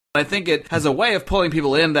I think it has a way of pulling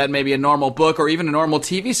people in that maybe a normal book or even a normal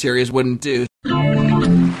TV series wouldn't do.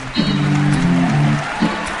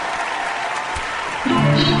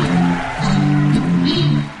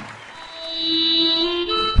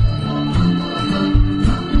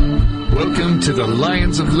 Welcome to the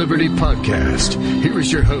Lions of Liberty podcast. Here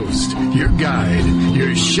is your host, your guide,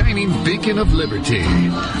 your shining beacon of liberty,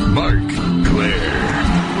 Marc Clair.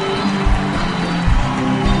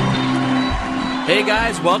 Hey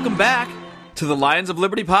guys, welcome back to the Lions of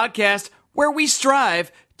Liberty podcast, where we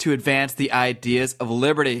strive to advance the ideas of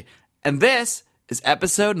liberty. And this is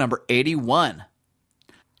episode number 81.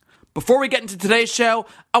 Before we get into today's show,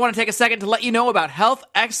 I want to take a second to let you know about Health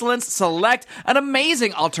Excellence Select, an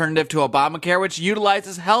amazing alternative to Obamacare, which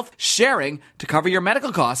utilizes health sharing to cover your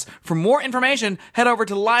medical costs. For more information, head over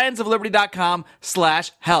to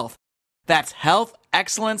lionsofliberty.com/health. That's Health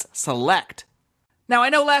Excellence Select. Now, I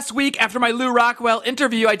know last week after my Lou Rockwell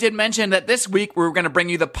interview, I did mention that this week we were going to bring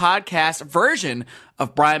you the podcast version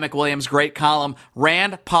of Brian McWilliams' great column,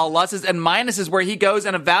 Rand, Paul, Pluses and Minuses, where he goes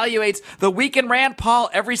and evaluates the week in Rand Paul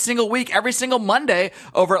every single week, every single Monday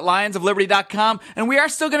over at lionsofliberty.com. And we are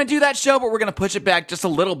still going to do that show, but we're going to push it back just a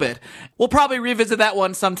little bit. We'll probably revisit that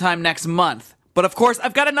one sometime next month. But of course,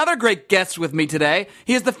 I've got another great guest with me today.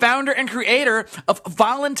 He is the founder and creator of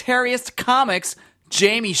Voluntaryist Comics,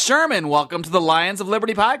 Jaime Sherman. Welcome to the Lions of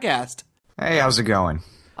Liberty podcast. Hey, how's it going?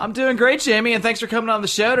 I'm doing great, Jaime, and thanks for coming on the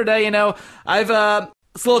show today. You know, it's a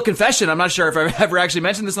little confession. I'm not sure if I've ever actually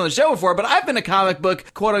mentioned this on the show before, but I've been a comic book,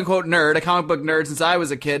 quote-unquote nerd, a comic book nerd since I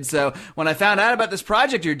was a kid. So when I found out about this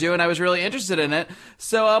project you're doing, I was really interested in it.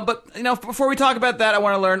 So, but, you know, before we talk about that, I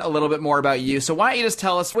want to learn a little bit more about you. So why don't you just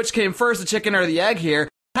tell us which came first, the chicken or the egg here?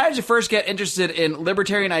 How did you first get interested in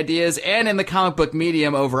libertarian ideas and in the comic book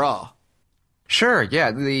medium overall? Sure,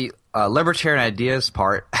 yeah, the libertarian ideas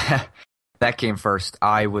part, that came first.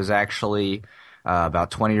 I was actually about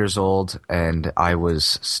 20 years old, and I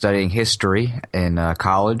was studying history in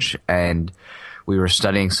college, and we were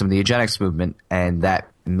studying some of the eugenics movement, and that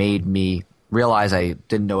made me realize I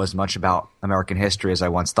didn't know as much about American history as I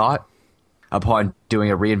once thought. Upon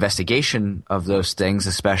doing a reinvestigation of those things,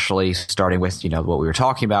 especially starting with, you know, what we were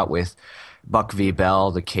talking about with Buck v. Bell,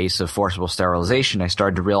 the case of forcible sterilization, I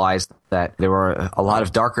started to realize that there were a lot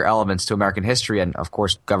of darker elements to American history and, of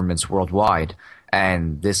course, governments worldwide.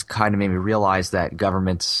 And this kind of made me realize that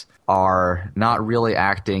governments are not really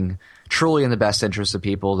acting truly in the best interest of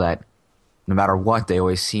people, that no matter what, they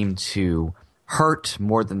always seem to hurt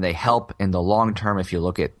more than they help in the long term if you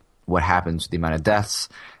look at what happens with the amount of deaths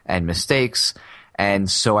and mistakes. And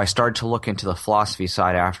so I started to look into the philosophy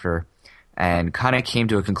side after, and kind of came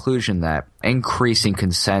to a conclusion that increasing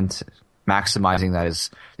consent, maximizing that is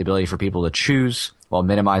the ability for people to choose while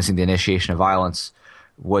minimizing the initiation of violence,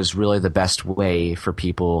 was really the best way for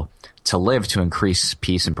people to live, to increase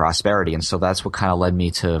peace and prosperity. And so that's what kind of led me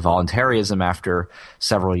to voluntarism after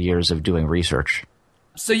several years of doing research.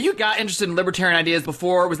 So you got interested in libertarian ideas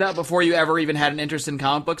before. Was that before you ever even had an interest in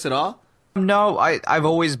comic books at all? No, I've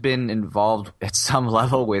always been involved at some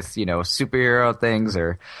level with, you know, superhero things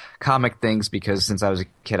or comic things, because since I was a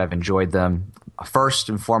kid, I've enjoyed them. First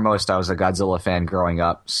and foremost, I was a Godzilla fan growing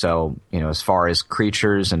up. So, you know, as far as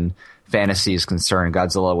creatures and fantasy is concerned,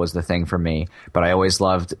 Godzilla was the thing for me. But I always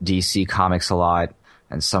loved DC Comics a lot,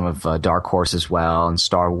 and some of Dark Horse as well, and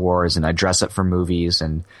Star Wars, and I dress up for movies.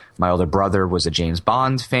 And my older brother was a James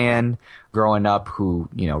Bond fan growing up, who,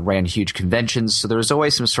 you know, ran huge conventions. So there was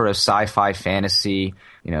always some sort of sci-fi fantasy,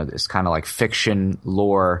 you know, this kind of like fiction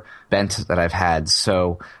lore bent that I've had.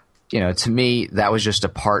 So, you know, to me, that was just a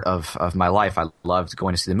part of my life. I loved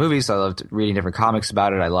going to see the movies. I loved reading different comics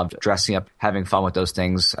about it. I loved dressing up, having fun with those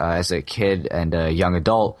things as a kid and a young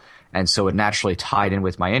adult. And so it naturally tied in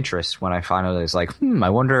with my interests when I finally was like, I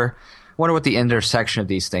wonder what the intersection of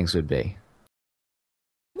these things would be.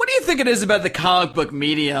 What do you think it is about the comic book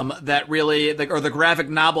medium that really, or the graphic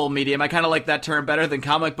novel medium? I kind of like that term better than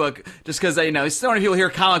comic book, just because, you know, so many people hear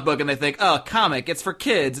comic book and they think, oh, comic, it's for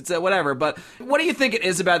kids, it's whatever. But what do you think it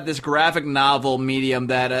is about this graphic novel medium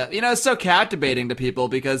that, you know, is so captivating to people?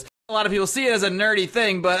 Because a lot of people see it as a nerdy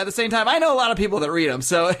thing, but at the same time, I know a lot of people that read them.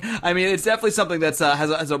 So, I mean, it's definitely something that's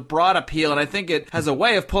has a broad appeal, and I think it has a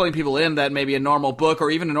way of pulling people in that maybe a normal book or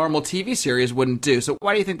even a normal TV series wouldn't do. So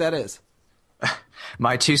why do you think that is?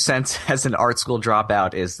 My 2 cents as an art school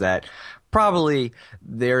dropout is that probably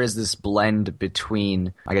there is this blend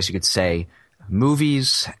between, I guess you could say,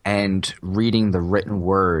 movies and reading the written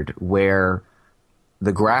word, where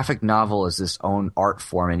the graphic novel is its own art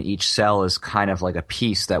form, and each cell is kind of like a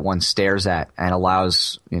piece that one stares at and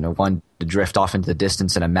allows, you know, one to drift off into the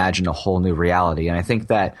distance and imagine a whole new reality. And I think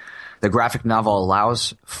that the graphic novel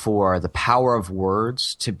allows for the power of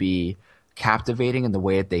words to be captivating in the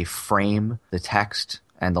way that they frame the text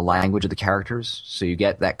and the language of the characters. So you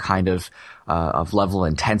get that kind of level of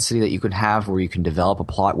intensity that you can have where you can develop a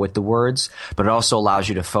plot with the words, but it also allows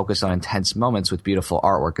you to focus on intense moments with beautiful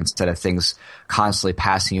artwork instead of things constantly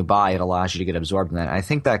passing you by. It allows you to get absorbed in that. And I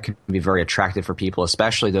think that can be very attractive for people,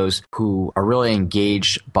 especially those who are really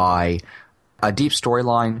engaged by a deep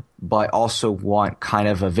storyline, but also want kind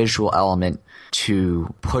of a visual element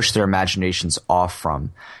to push their imaginations off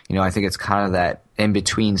from. I think it's kind of that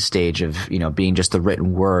in-between stage of, being just the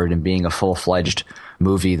written word and being a full-fledged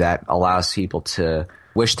movie that allows people to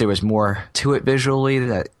wish there was more to it visually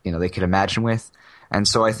that, they could imagine with. And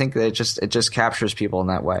so I think that it just captures people in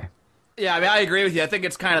that way. Yeah, I mean, I agree with you. I think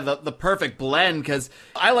it's kind of the perfect blend because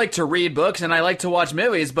I like to read books and I like to watch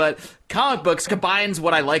movies, but comic books combines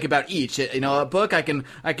what I like about each. A book, I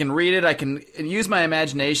can read it, I can use my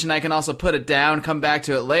imagination, I can also put it down, come back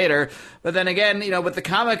to it later. But then again, with the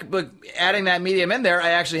comic book, adding that medium in there, I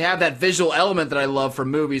actually have that visual element that I love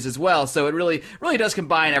from movies as well. So it really does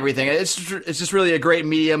combine everything. It's just really a great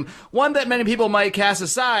medium, one that many people might cast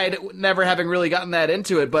aside, never having really gotten that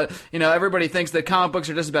into it. But everybody thinks that comic books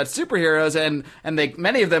are just about superheroes, and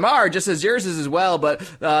many of them are, just as yours is as well. But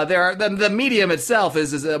the medium itself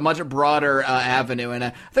is a much broader avenue, and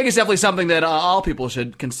I think it's definitely something that all people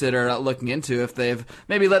should consider looking into if they've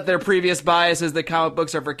maybe let their previous biases that comic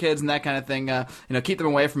books are for kids and that kind of thing, keep them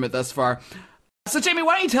away from it thus far. So, Jaime,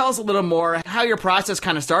 why don't you tell us a little more how your process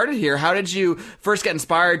kind of started here? How did you first get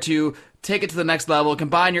inspired to take it to the next level,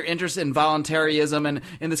 combine your interest in voluntaryism and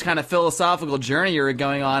in this kind of philosophical journey you're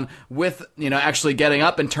going on with, actually getting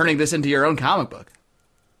up and turning this into your own comic book?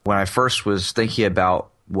 When I first was thinking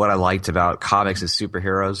about what I liked about comics as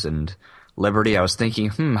superheroes and liberty, I was thinking,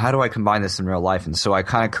 how do I combine this in real life? And so I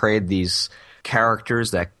kind of created these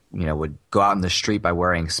characters that, would go out in the street by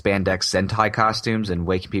wearing spandex Sentai costumes and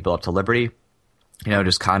waking people up to liberty.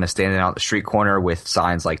 Just kind of standing out the street corner with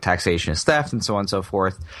signs like taxation is theft and so on and so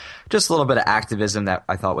forth. Just a little bit of activism that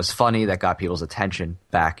I thought was funny that got people's attention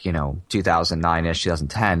back, 2009-ish,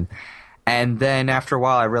 2010. And then after a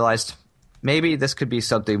while I realized maybe this could be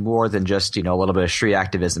something more than just, a little bit of street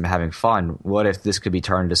activism, having fun. What if this could be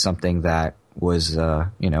turned into something that was,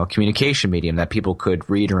 a communication medium that people could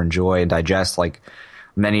read or enjoy and digest, like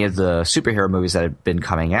many of the superhero movies that have been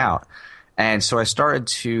coming out. And so I started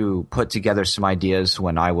to put together some ideas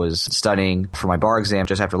when I was studying for my bar exam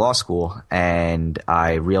just after law school, and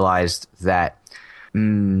I realized that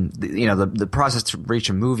the process to reach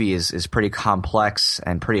a movie is pretty complex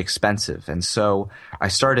and pretty expensive. And so I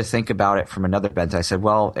started to think about it from another bent. I said,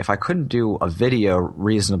 well, if I couldn't do a video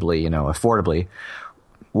reasonably, affordably,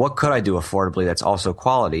 what could I do affordably that's also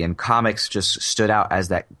quality? And comics just stood out as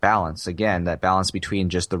that balance. Again, that balance between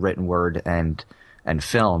just the written word and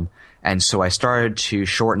film. And so I started to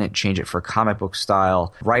shorten it, change it for comic book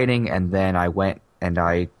style writing, and then I went and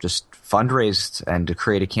I just fundraised and to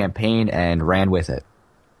create a campaign and ran with it.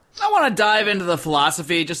 I want to dive into the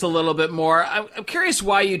philosophy just a little bit more. I'm curious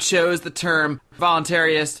why you chose the term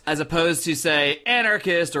voluntarist as opposed to, say,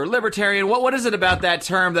 anarchist or libertarian. What is it about that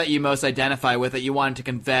term that you most identify with that you wanted to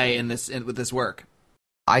convey with this work?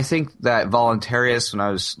 I think that voluntarist, when I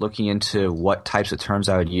was looking into what types of terms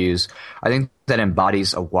I would use, I think that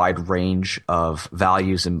embodies a wide range of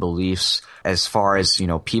values and beliefs as far as,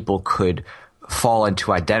 people could fall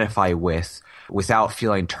into identify with without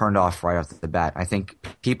feeling turned off right off the bat. I think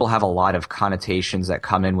people have a lot of connotations that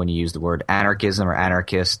come in when you use the word anarchism or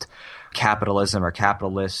anarchist, capitalism or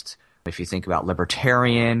capitalist. If you think about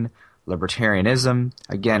libertarianism,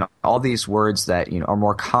 again, all these words that are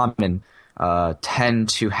more common tend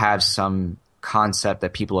to have some concept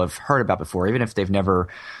that people have heard about before, even if they've never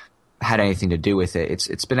had anything to do with it.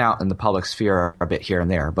 It's been out in the public sphere a bit here and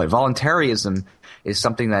there. But voluntarism is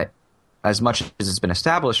something that, as much as it's been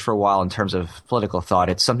established for a while in terms of political thought,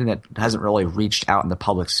 it's something that hasn't really reached out in the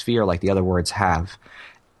public sphere like the other words have.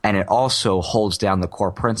 And it also holds down the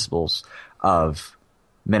core principles of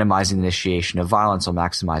minimizing the initiation of violence while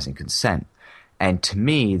maximizing consent. And to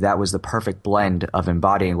me, that was the perfect blend of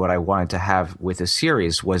embodying what I wanted to have with a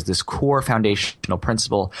series, was this core foundational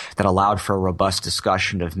principle that allowed for a robust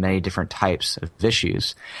discussion of many different types of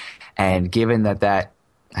issues. And given that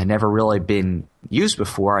had never really been used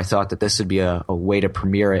before, I thought that this would be a way to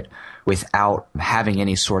premiere it without having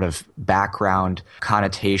any sort of background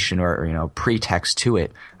connotation or pretext to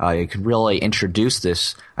it. You could really introduce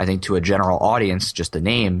this, I think, to a general audience, just the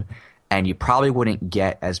name, and you probably wouldn't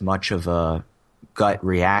get as much of a gut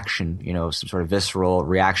reaction, some sort of visceral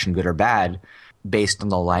reaction, good or bad, based on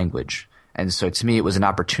the language. And so to me, it was an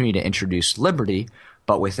opportunity to introduce liberty,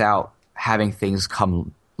 but without having things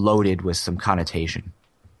come loaded with some connotation.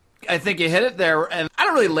 I think you hit it there, and I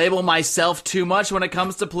don't really label myself too much when it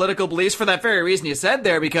comes to political beliefs for that very reason you said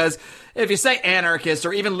there, because if you say anarchist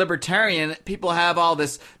or even libertarian, people have all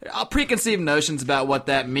this preconceived notions about what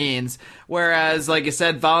that means, whereas, like you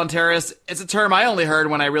said, voluntarist, it's a term I only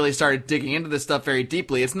heard when I really started digging into this stuff very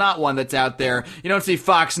deeply. It's not one that's out there. You don't see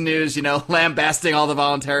Fox News, lambasting all the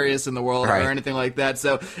voluntarists in the world or anything like that,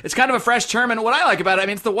 so it's kind of a fresh term, and what I like about it, I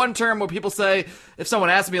mean, it's the one term where people say, if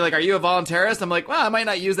someone asks me, like, are you a voluntarist? I'm like, well, I might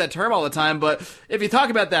not use that term all the time, but if you talk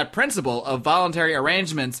about that principle of voluntary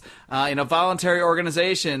arrangements, voluntary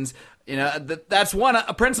organizations, that's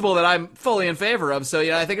a principle that I'm fully in favor of. So,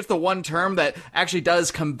 I think it's the one term that actually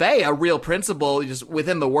does convey a real principle just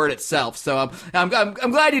within the word itself. So I'm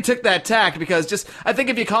glad you took that tack, because I think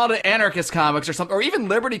if you called it anarchist comics or something, or even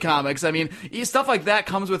liberty comics, I mean, stuff like that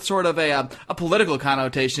comes with sort of a political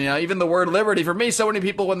connotation. Even the word liberty, for me, so many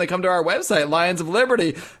people, when they come to our website, Lions of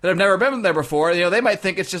Liberty, that have never been there before, they might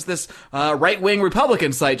think it's just this right-wing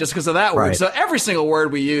Republican site just because of that word. So every single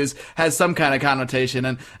word we use has some kind of connotation,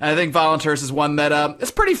 and I think voluntarist is one that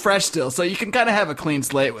is pretty fresh still, so you can kind of have a clean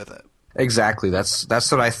slate with it. Exactly. That's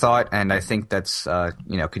what I thought, and I think that's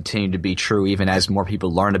continued to be true even as more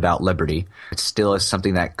people learn about liberty. It still is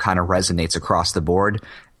something that kind of resonates across the board,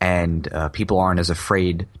 and people aren't as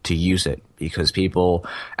afraid to use it, because people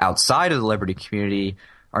outside of the liberty community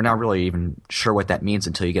are not really even sure what that means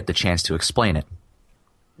until you get the chance to explain it.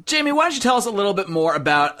 Jaime, why don't you tell us a little bit more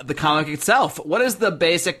about the comic itself? What is the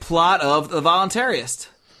basic plot of The Voluntaryist?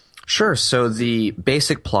 Sure. So the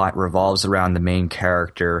basic plot revolves around the main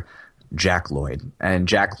character, Jack Lloyd. And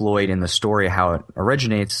Jack Lloyd, in the story, how it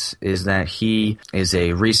originates is that he is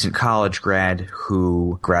a recent college grad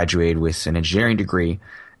who graduated with an engineering degree,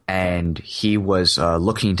 and he was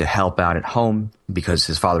looking to help out at home because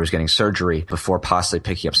his father was getting surgery before possibly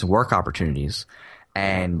picking up some work opportunities.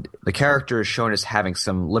 And the character is shown as having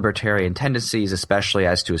some libertarian tendencies, especially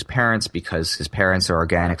as to his parents, because his parents are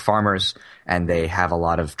organic farmers and they have a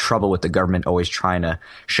lot of trouble with the government always trying to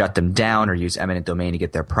shut them down or use eminent domain to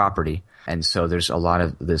get their property. And so there's a lot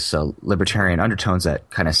of this libertarian undertones that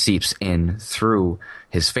kind of seeps in through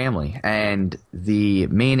his family. And the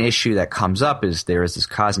main issue that comes up is there is this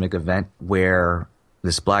cosmic event where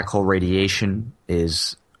this black hole radiation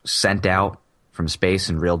is sent out from space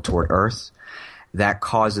and reeled toward Earth. That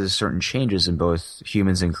causes certain changes in both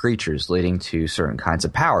humans and creatures, leading to certain kinds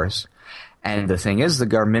of powers. And the thing is, the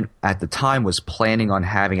government at the time was planning on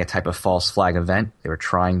having a type of false flag event. They were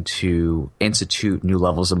trying to institute new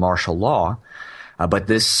levels of martial law. But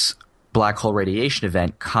this black hole radiation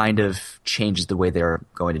event kind of changes the way they're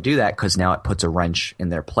going to do that, because now it puts a wrench in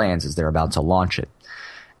their plans as they're about to launch it.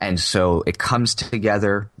 And so it comes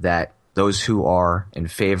together that those who are in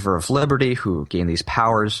favor of liberty, who gain these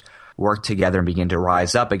powers, work together and begin to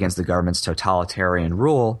rise up against the government's totalitarian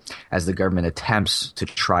rule as the government attempts to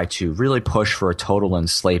try to really push for a total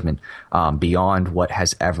enslavement beyond what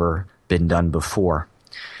has ever been done before.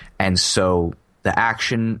 And so the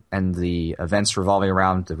action and the events revolving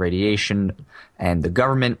around the radiation and the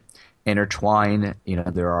government intertwine.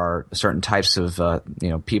 There are certain types of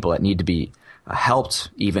people that need to be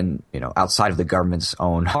helped, even outside of the government's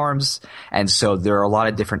own arms. And so there are a lot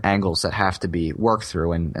of different angles that have to be worked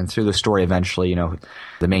through, and through the story eventually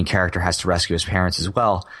the main character has to rescue his parents as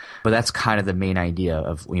well. But that's kind of the main idea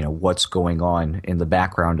of what's going on in the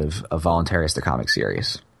background of Voluntaryist, the comic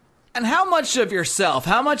series. And how much of yourself,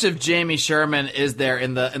 how much of Jaime Sherman is there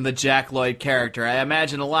in the Jack Lloyd character? I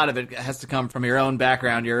imagine a lot of it has to come from your own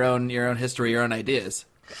background, your own history, your own ideas.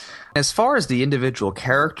 As far as the individual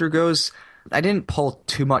character goes, I didn't pull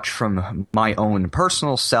too much from my own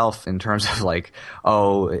personal self in terms of like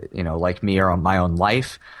me or my own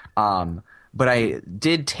life. But I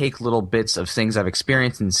did take little bits of things I've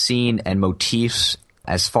experienced and seen and motifs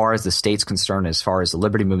as far as the state's concerned, as far as the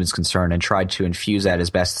liberty movement's concerned, and tried to infuse that as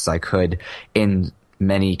best as I could in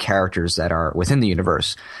many characters that are within the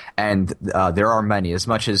universe. And there are many. As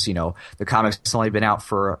much as, the comic's only been out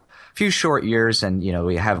for few short years, and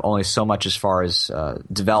we have only so much as far as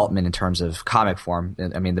development in terms of comic form.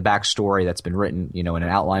 I mean, the backstory that's been written in an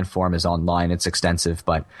outline form is online. It's extensive,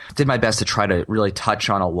 but did my best to try to really touch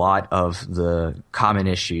on a lot of the common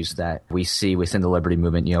issues that we see within the liberty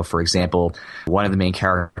movement. For example, one of the main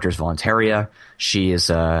characters, Voluntaria, she is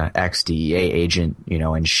a ex-DEA agent,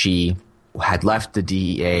 and she had left the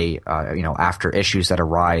DEA, after issues that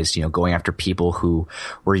arise, going after people who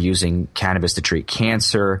were using cannabis to treat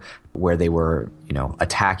cancer, where they were,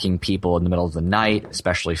 attacking people in the middle of the night,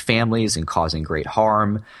 especially families, and causing great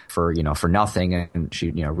harm for nothing. And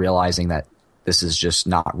she, realizing that this is just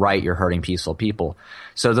not right. You're hurting peaceful people.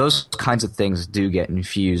 So those kinds of things do get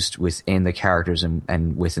infused within the characters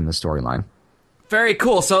and within the storyline. Very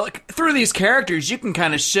cool. So through these characters, you can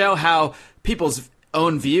kind of show how people's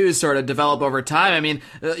own views sort of develop over time. I mean,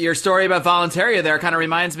 your story about Voluntaryist there kind of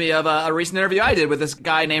reminds me of a recent interview I did with this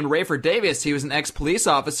guy named Rayford Davis. He was an ex-police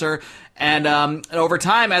officer, and over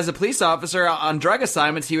time, as a police officer on drug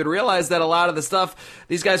assignments, he would realize that a lot of the stuff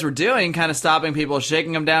these guys were doing, kind of stopping people,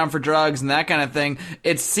 shaking them down for drugs and that kind of thing,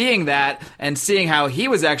 it's seeing that and seeing how he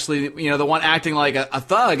was actually, the one acting like a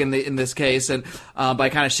thug in this case, and by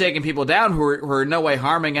kind of shaking people down who were in no way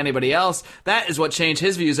harming anybody else, that is what changed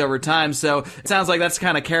his views over time. So it sounds like that's the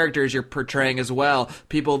kind of characters you're portraying as well.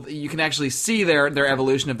 People, you can actually see their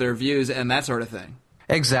evolution of their views and that sort of thing.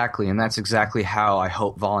 Exactly, and that's exactly how I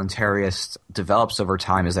hope Voluntaryist develops over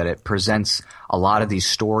time, is that it presents a lot of these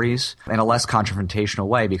stories in a less confrontational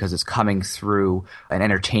way because it's coming through an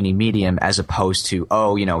entertaining medium as opposed to,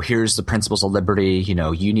 here's the principles of liberty,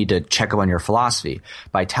 you need to check up on your philosophy.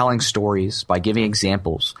 By telling stories, by giving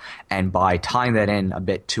examples, and by tying that in a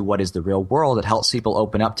bit to what is the real world, it helps people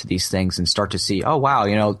open up to these things and start to see, oh,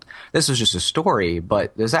 wow, this was just a story,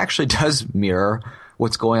 but this actually does mirror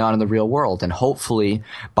what's going on in the real world. And hopefully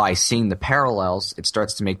by seeing the parallels, it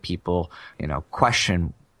starts to make people,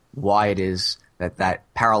 question why it is that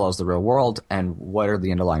parallels the real world and what are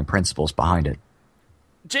the underlying principles behind it.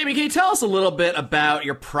 Jaime, can you tell us a little bit about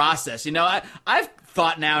your process? I've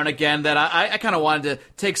thought now and again that I kind of wanted to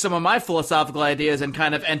take some of my philosophical ideas and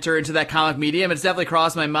kind of enter into that comic medium. It's definitely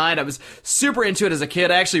crossed my mind. I was super into it as a kid.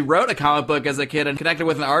 I actually wrote a comic book as a kid and connected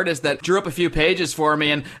with an artist that drew up a few pages for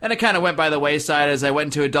me, and it kind of went by the wayside as I went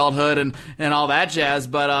into adulthood and all that jazz.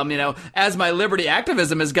 But, as my liberty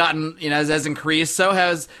activism has gotten, has increased, so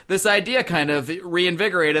has this idea kind of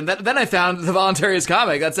reinvigorated. And then I found the Voluntaryist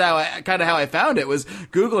comic. That's how I found it, was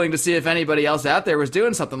Googling to see if anybody else out there was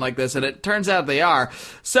doing something like this, and it turns out they are.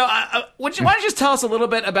 So why don't you just tell us a little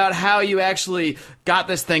bit about how you actually got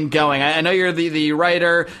this thing going? I know you're the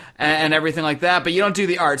writer and everything like that, but you don't do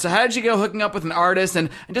the art. So how did you go hooking up with an artist,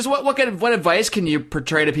 and just what advice can you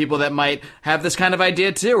portray to people that might have this kind of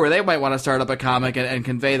idea too, or they might want to start up a comic and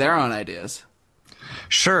convey their own ideas?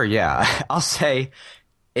 Sure, yeah. I'll say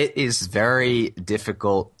it is very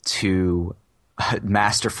difficult to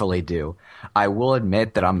masterfully do. I will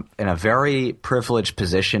admit that I'm in a very privileged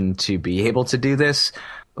position to be able to do this,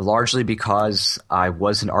 largely because I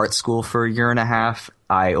was in art school for a year and a half.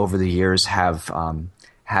 I, over the years, have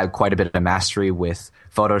had quite a bit of mastery with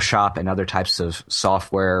Photoshop and other types of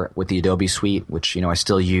software with the Adobe suite, which, I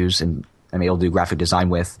still use and am able to do graphic design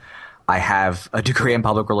with. I have a degree in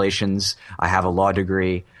public relations. I have a law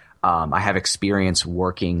degree. I have experience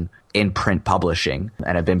working in print publishing,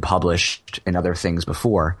 and have been published in other things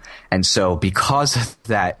before. And so because of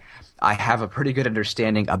that, I have a pretty good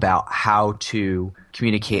understanding about how to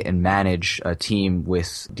communicate and manage a team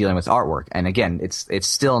with dealing with artwork. And again, it's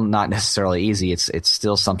still not necessarily easy. It's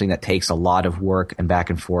still something that takes a lot of work and back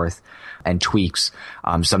and forth and tweaks.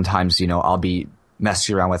 Sometimes, I'll be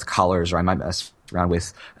messing around with colors, or I might mess around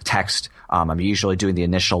with text. I'm usually doing the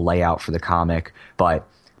initial layout for the comic, but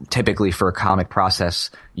typically for a comic process,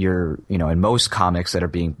 in most comics that are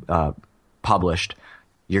being published,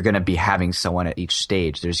 you're going to be having someone at each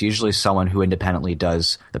stage. There's usually someone who independently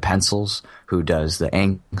does the pencils, who does the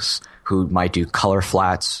inks, who might do color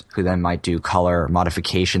flats, who then might do color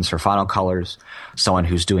modifications for final colors, someone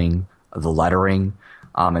who's doing the lettering,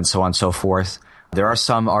 and so on and so forth. There are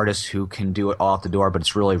some artists who can do it all at the door, but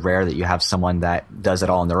it's really rare that you have someone that does it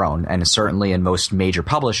all on their own. And certainly in most major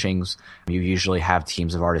publishings, you usually have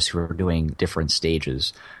teams of artists who are doing different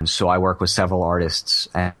stages. And so I work with several artists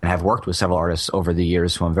and have worked with several artists over the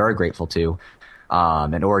years who I'm very grateful to,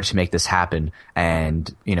 in order to make this happen.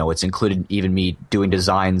 And, it's included even me doing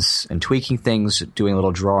designs and tweaking things, doing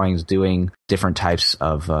little drawings, doing different types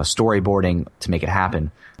of storyboarding to make it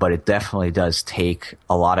happen. But it definitely does take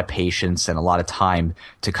a lot of patience and a lot of time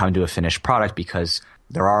to come to a finished product, because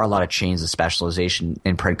there are a lot of chains of specialization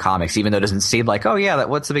in print comics, even though it doesn't seem like, oh yeah,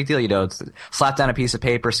 what's the big deal? It's slap down a piece of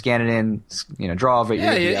paper, scan it in, draw over it.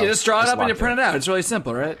 Yeah, you just draw it up and you print it out. It's really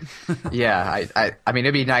simple, right? Yeah, I mean,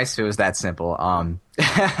 it'd be nice if it was that simple.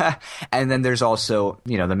 And then there's also,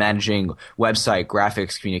 the managing website,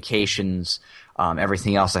 graphics, communications,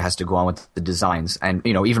 everything else that has to go on with the designs. And,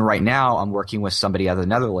 even right now, I'm working with somebody out of the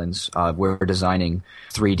Netherlands. We're designing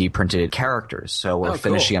 3D printed characters. So we're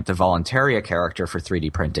finishing up the Voluntaryist character for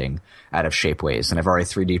 3D printing out of Shapeways. And I've already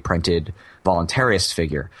 3D printed Voluntaryist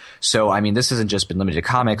figure. So, I mean, this hasn't just been limited to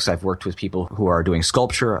comics. I've worked with people who are doing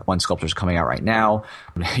sculpture. One sculpture's coming out right now.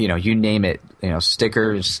 You name it,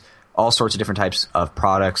 stickers, all sorts of different types of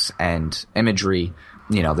products and imagery.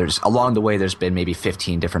 There's along the way, there's been maybe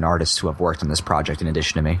 15 different artists who have worked on this project in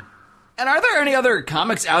addition to me. And are there any other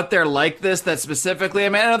comics out there like this that specifically, I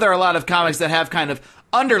know there are a lot of comics that have kind of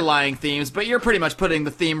underlying themes, but you're pretty much putting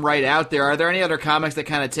the theme right out there. Are there any other comics that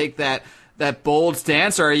kind of take that bold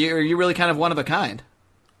stance, or are you really kind of one of a kind?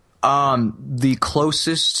 The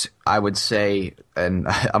closest, I would say, and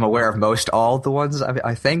I'm aware of most all the ones,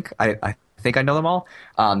 I think I know them all.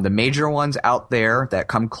 The major ones out there that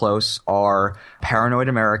come close are Paranoid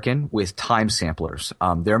American with Time Samplers.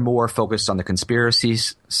 They're more focused on the conspiracy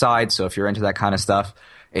side, so if you're into that kind of stuff,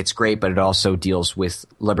 it's great, but it also deals with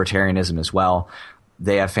libertarianism as well.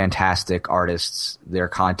 They have fantastic artists. Their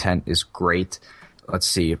content is great. Let's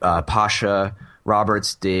see, Pasha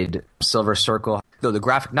Roberts did Silver Circle. Though the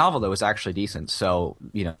graphic novel, though, is actually decent. So,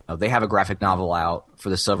 they have a graphic novel out for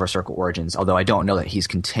the Silver Circle Origins, although I don't know that he's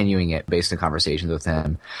continuing it based on conversations with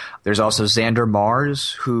him. There's also Xander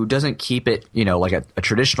Mars, who doesn't keep it, like a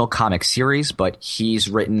traditional comic series, but he's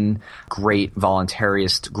written great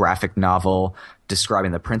voluntarist graphic novel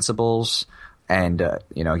describing the principles. And,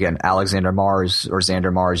 again, Alexander Mars or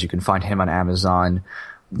Xander Mars, you can find him on Amazon.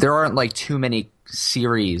 There aren't like too many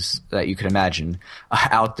series that you could imagine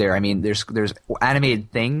out there. There's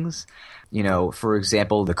animated things. For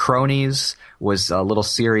example, The Cronies was a little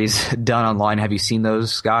series done online. Have you seen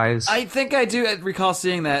those guys? I think I do recall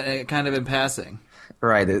seeing that kind of in passing.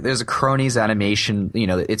 Right. There's a Cronies animation.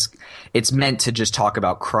 It's meant to just talk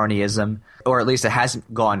about cronyism, or at least it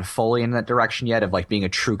hasn't gone fully in that direction yet of like being a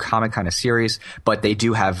true comic kind of series. But they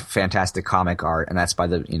do have fantastic comic art, and that's by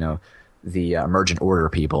the Emergent Order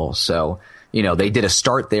people. So, they did a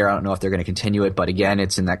start there. I don't know if they're going to continue it, but again,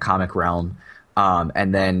 it's in that comic realm.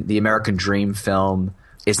 And then the American Dream film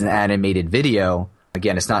is an animated video.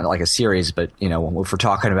 Again, it's not like a series, but, if we're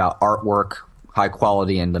talking about artwork, high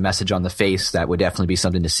quality, and the message on the face, that would definitely be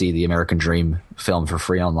something to see the American Dream film for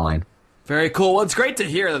free online. Very cool. Well, it's great to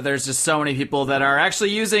hear that there's just so many people that are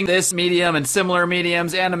actually using this medium and similar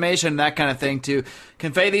mediums, animation, that kind of thing, to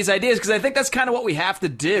convey these ideas, because I think that's kind of what we have to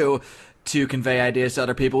do to convey ideas to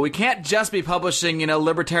other people. We can't just be publishing,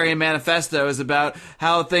 libertarian manifestos about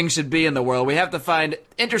how things should be in the world. We have to find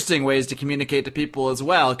interesting ways to communicate to people as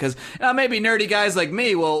well, because maybe nerdy guys like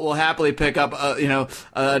me will happily pick up a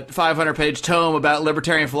 500-page tome about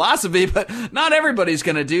libertarian philosophy, but not everybody's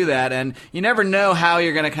going to do that, and you never know how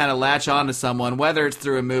you're going to kind of latch on to someone, whether it's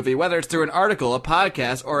through a movie, whether it's through an article, a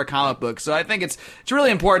podcast, or a comic book. So I think it's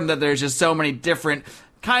really important that there's just so many different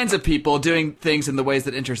kinds of people doing things in the ways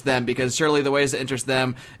that interest them, because surely the ways that interest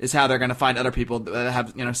them is how they're going to find other people that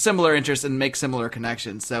have similar interests and make similar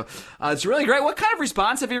connections. So it's really great. What kind of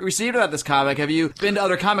response have you received about this comic? Have you been to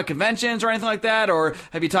other comic conventions or anything like that, or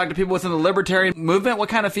have you talked to people within the libertarian movement? What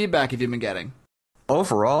kind of feedback have you been getting?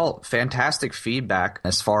 Overall, fantastic feedback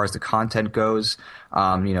as far as the content goes.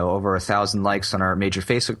 Over 1,000 likes on our major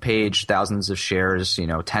Facebook page, thousands of shares,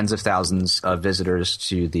 tens of thousands of visitors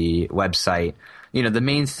to the website. The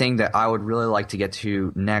main thing that I would really like to get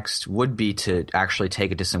to next would be to actually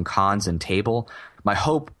take it to some cons and table. My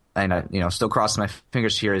hope, and still crossing my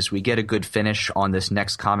fingers here, is we get a good finish on this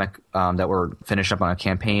next comic that we're finished up on a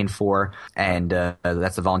campaign for, and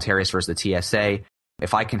that's the Voluntaryist versus the TSA.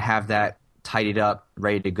 If I can have that tidied up,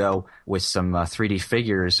 ready to go with some 3D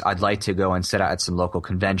figures, I'd like to go and sit out at some local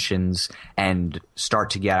conventions and start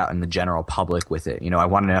to get out in the general public with it. I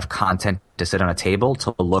want enough content to sit on a table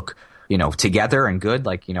to look together and good,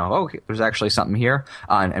 like, there's actually something here,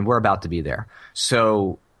 and we're about to be there.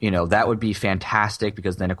 So, that would be fantastic,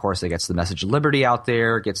 because then, of course, it gets the message of liberty out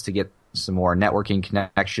there, gets to get some more networking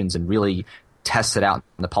connections and really test it out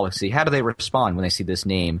in the public, see how do they respond when they see this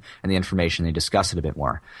name and the information, they discuss it a bit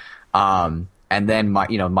more. And then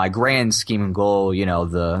my grand scheme and goal, the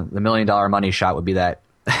 $1 million money shot would be that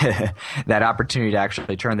that opportunity to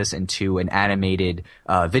actually turn this into an animated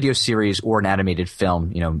video series or an animated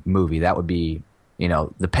film, movie. That would be,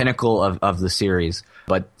 the pinnacle of the series.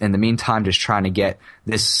 But in the meantime, just trying to get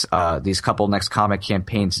this these couple next comic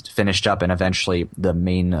campaigns finished up, and eventually the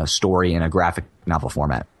main story in a graphic novel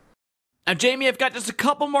format. Now, Jaime, I've got just a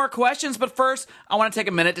couple more questions, but first, I want to take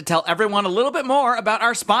a minute to tell everyone a little bit more about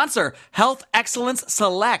our sponsor, Health Excellence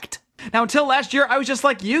Select. Now, until last year, I was just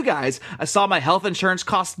like you guys. I saw my health insurance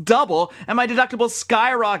cost double and my deductibles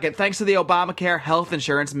skyrocket thanks to the Obamacare health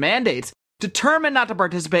insurance mandates. Determined not to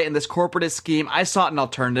participate in this corporatist scheme, I sought an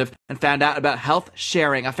alternative and found out about health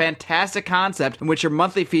sharing, a fantastic concept in which your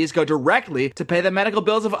monthly fees go directly to pay the medical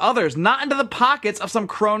bills of others, not into the pockets of some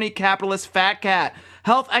crony capitalist fat cat.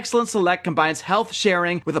 Health Excellence Select combines health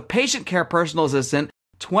sharing with a patient care personal assistant,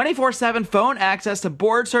 24/7 phone access to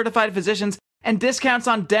board-certified physicians, and discounts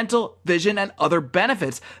on dental, vision, and other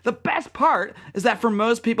benefits. The best part is that for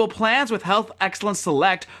most people, plans with Health Excellence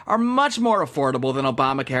Select are much more affordable than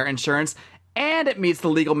Obamacare insurance, and it meets the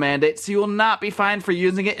legal mandate, so you will not be fined for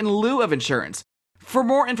using it in lieu of insurance. For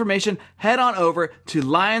more information, head on over to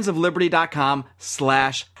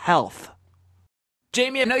lionsofliberty.com/health.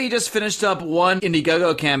 Jaime, I know you just finished up one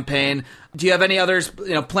Indiegogo campaign. Do you have any others,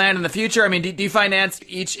 planned in the future? I mean, do you finance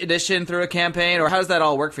each edition through a campaign, or how does that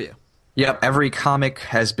all work for you? Yep, every comic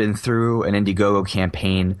has been through an Indiegogo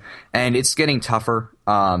campaign, and it's getting tougher,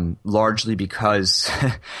 largely because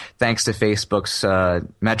thanks to Facebook's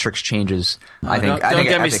metrics changes. Don't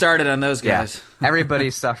get me started on those guys. Yeah,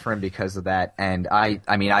 everybody's suffering because of that, and I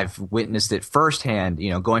mean, I've witnessed it firsthand.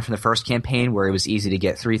 Going from the first campaign where it was easy to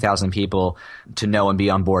get 3,000 people to know and be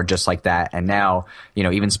on board just like that, and now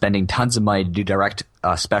even spending tons of money to do direct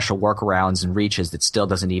special workarounds and reaches that still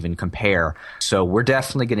doesn't even compare. So we're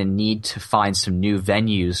definitely going to need to find some new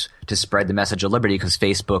venues to spread the message of liberty, because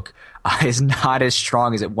Facebook is not as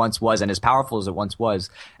strong as it once was and as powerful as it once was,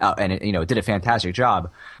 and it did a fantastic job.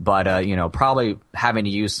 But probably having to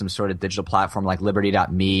use some sort of digital platform like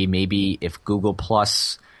Liberty.me, maybe if Google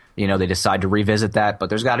Plus, they decide to revisit that. But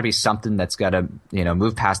there's got to be something that's got to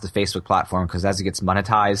move past the Facebook platform, because as it gets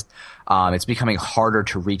monetized, it's becoming harder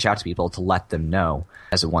to reach out to people to let them know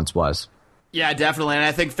as it once was. Yeah, definitely. And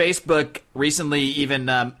I think Facebook recently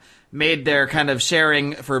even made their kind of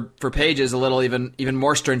sharing for pages a little even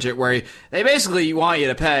more stringent, where they basically want you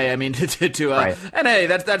to pay. I mean, right. And hey,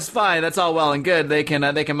 that's fine. That's all well and good. They can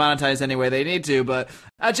monetize any way they need to. But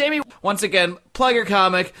Jaime, once again, plug your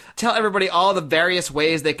comic. Tell everybody all the various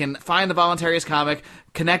ways they can find the Voluntaryist comic,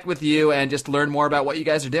 connect with you, and just learn more about what you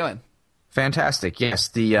guys are doing. Fantastic. Yes,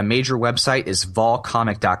 the major website is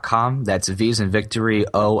volcomic.com. That's V as in Victory,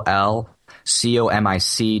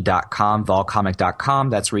 OLCOMIC.com, volcomic.com.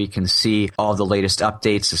 That's where you can see all the latest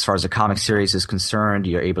updates as far as the comic series is concerned.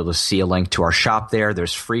 You're able to see a link to our shop there.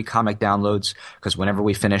 There's free comic downloads, because whenever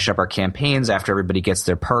we finish up our campaigns, after everybody gets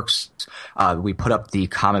their perks, we put up the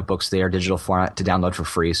comic books there, digital format, to download for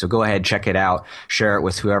free. So go ahead, check it out, share it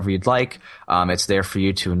with whoever you'd like. It's there for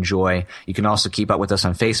you to enjoy. You can also keep up with us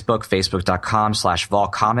on Facebook,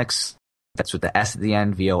 facebook.com/volcomics. That's with the S at the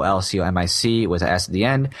end, VOLCOMIC with the S at the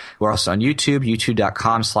end. We're also on YouTube,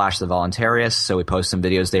 youtube.com/The Voluntaryist. So we post some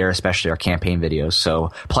videos there, especially our campaign videos.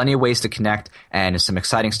 So plenty of ways to connect, and some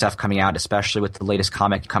exciting stuff coming out, especially with the latest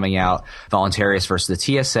comic coming out, Voluntaryist versus the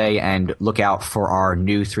TSA. And look out for our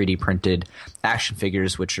new 3D printed action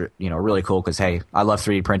figures, which are, really cool, because, hey, I love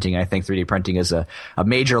 3D printing. And I think 3D printing is a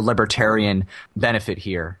major libertarian benefit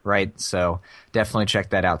here, right? So definitely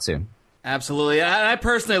check that out soon. Absolutely. I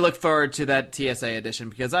personally look forward to that TSA edition,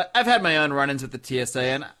 because I've had my own run-ins with the TSA,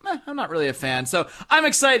 and I'm not really a fan. So I'm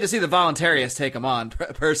excited to see the Voluntarists take them on,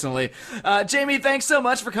 personally. Jaime, thanks so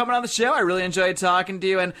much for coming on the show. I really enjoyed talking to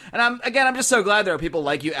you. And I'm just so glad there are people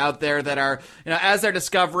like you out there that are, as they're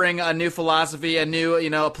discovering a new philosophy, a new,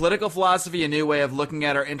 a political philosophy, a new way of looking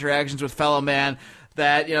at our interactions with fellow man,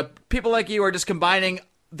 that, people like you are just combining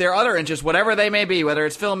their other interests, whatever they may be, whether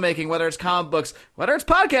it's filmmaking, whether it's comic books, whether it's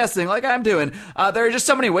podcasting, like I'm doing. There are just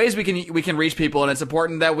so many ways we can reach people, and it's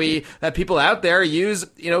important that people out there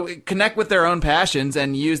connect with their own passions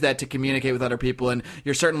and use that to communicate with other people. And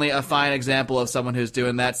you're certainly a fine example of someone who's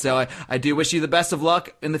doing that. So I do wish you the best of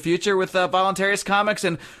luck in the future with Voluntaryist Comics,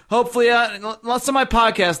 and hopefully, lots of my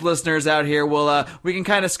podcast listeners out here we can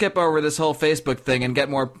kind of skip over this whole Facebook thing and get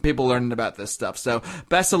more people learning about this stuff. So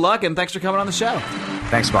best of luck, and thanks for coming on the show.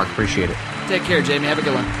 Thanks, Mark. Appreciate it. Take care, Jaime. Have a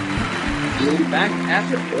good one. We'll be back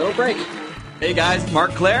after a little break. Hey guys,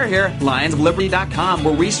 Marc Clair here, lionsofliberty.com,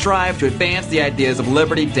 where we strive to advance the ideas of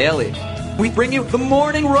liberty daily. We bring you the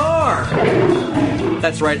Morning Roar.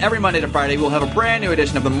 That's right, every Monday to Friday we'll have a brand new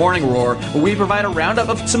edition of the Morning Roar, where we provide a roundup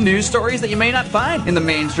of some news stories that you may not find in the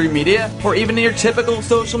mainstream media or even in your typical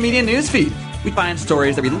social media newsfeed. We find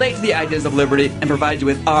stories that relate to the ideas of liberty and provide you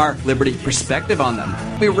with our liberty perspective on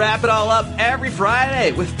them. We wrap it all up every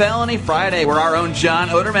Friday with Felony Friday, where our own John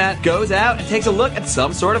Odermatt goes out and takes a look at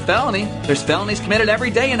some sort of felony. There's felonies committed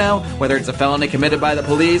every day, whether it's a felony committed by the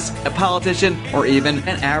police, a politician, or even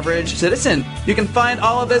an average citizen. You can find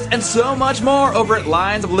all of this and so much more over at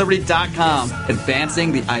lionsofliberty.com,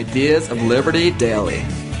 advancing the ideas of liberty daily.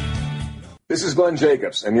 This is Glenn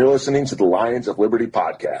Jacobs, and you're listening to the Lions of Liberty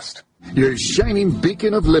podcast. Your shining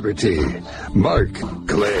beacon of liberty, Marc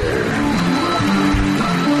Clair.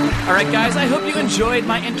 All right, guys, I hope you enjoyed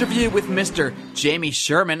my interview with Mr. Jaime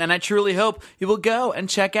Sherman, and I truly hope you will go and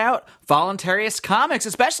check out Voluntaryist Comics,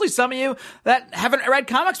 especially some of you that haven't read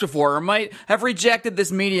comics before or might have rejected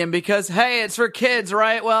this medium because, hey, it's for kids,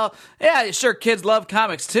 right? Well, yeah, sure, kids love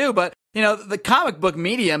comics too, but You know, the comic book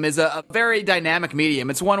medium is a very dynamic medium.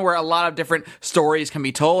 It's one where a lot of different stories can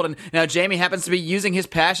be told. And now Jaime happens to be using his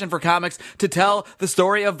passion for comics to tell the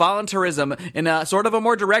story of voluntarism in a sort of a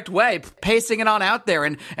more direct way, pacing it on out there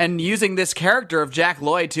and using this character of Jack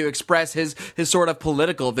Lloyd to express his sort of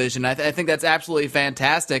political vision. I think that's absolutely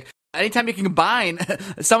fantastic. Anytime you can combine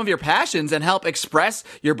some of your passions and help express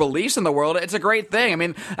your beliefs in the world, it's a great thing. I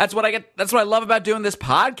mean, that's what I love about doing this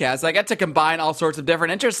podcast. I get to combine all sorts of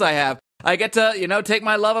different interests I have. I get to, take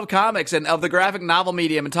my love of comics and of the graphic novel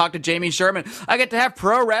medium and talk to Jaime Sherman. I get to have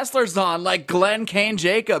pro wrestlers on like Glenn Kane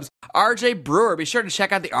Jacobs, RJ Brewer. Be sure to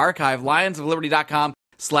check out the archive,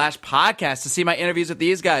 lionsofliberty.com/podcast to see my interviews with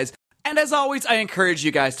these guys. And as always, I encourage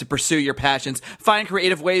you guys to pursue your passions, find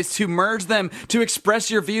creative ways to merge them, to express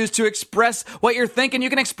your views, to express what you're thinking. You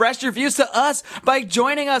can express your views to us by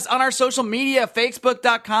joining us on our social media,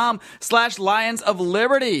 facebook.com/Lions of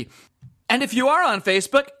Liberty. And if you are on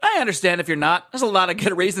Facebook, I understand if you're not. There's a lot of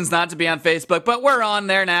good reasons not to be on Facebook, but we're on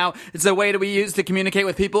there now. It's a way that we use to communicate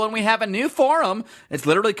with people, and we have a new forum. It's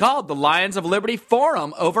literally called the Lions of Liberty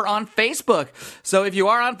Forum over on Facebook. So if you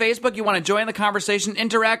are on Facebook, you want to join the conversation,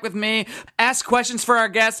 interact with me, ask questions for our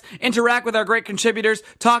guests, interact with our great contributors,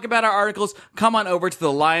 talk about our articles, come on over to the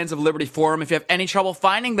Lions of Liberty Forum. If you have any trouble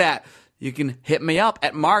finding that, you can hit me up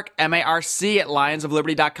at Marc, M-A-R-C, at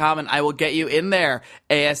lionsofliberty.com, and I will get you in there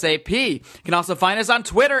ASAP. You can also find us on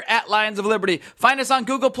Twitter at Lions of Liberty. Find us on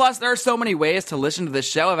Google+. There are so many ways to listen to this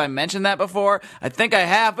show. Have I mentioned that before? I think I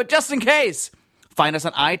have, but just in case, find us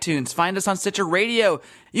on iTunes. Find us on Stitcher Radio.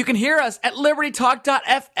 You can hear us at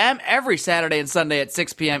libertytalk.fm every Saturday and Sunday at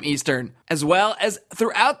 6 p.m. Eastern, as well as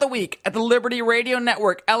throughout the week at the Liberty Radio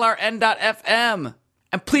Network, LRN.FM.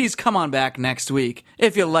 And please come on back next week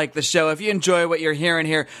if you like the show, if you enjoy what you're hearing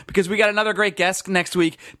here, because we got another great guest next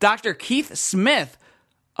week. Dr. Keith Smith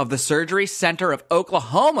of the Surgery Center of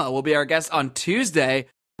Oklahoma will be our guest on Tuesday.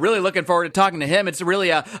 Really looking forward to talking to him. It's really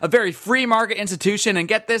a very free market institution. And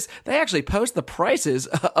get this, they actually post the prices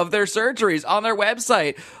of their surgeries on their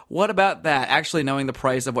website. What about that? Actually knowing the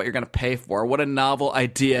price of what you're going to pay for. What a novel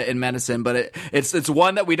idea in medicine, but it's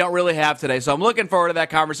one that we don't really have today. So I'm looking forward to that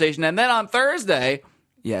conversation. And then on Thursday,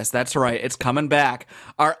 yes, that's right, it's coming back,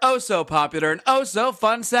 our oh-so-popular and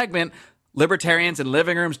oh-so-fun segment, Libertarians in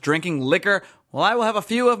Living Rooms Drinking Liquor. Well, I will have a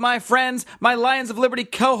few of my friends, my Lions of Liberty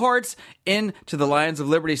cohorts, into the Lions of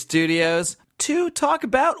Liberty studios to talk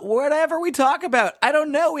about whatever we talk about. I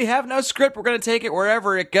don't know. We have no script. We're going to take it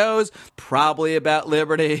wherever it goes. Probably about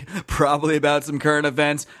liberty, probably about some current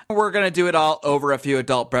events. We're going to do it all over a few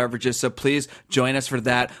adult beverages, so please join us for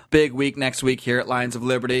that big week next week here at Lions of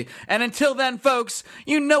Liberty. And until then, folks,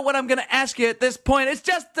 you know what I'm going to ask you at this point. It's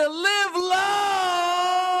just to live long.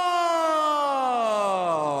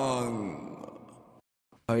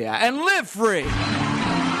 Oh, yeah, and live free.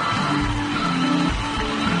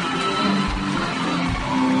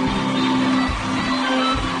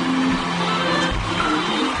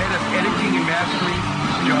 Editing and mastering,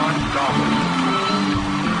 John Goblin.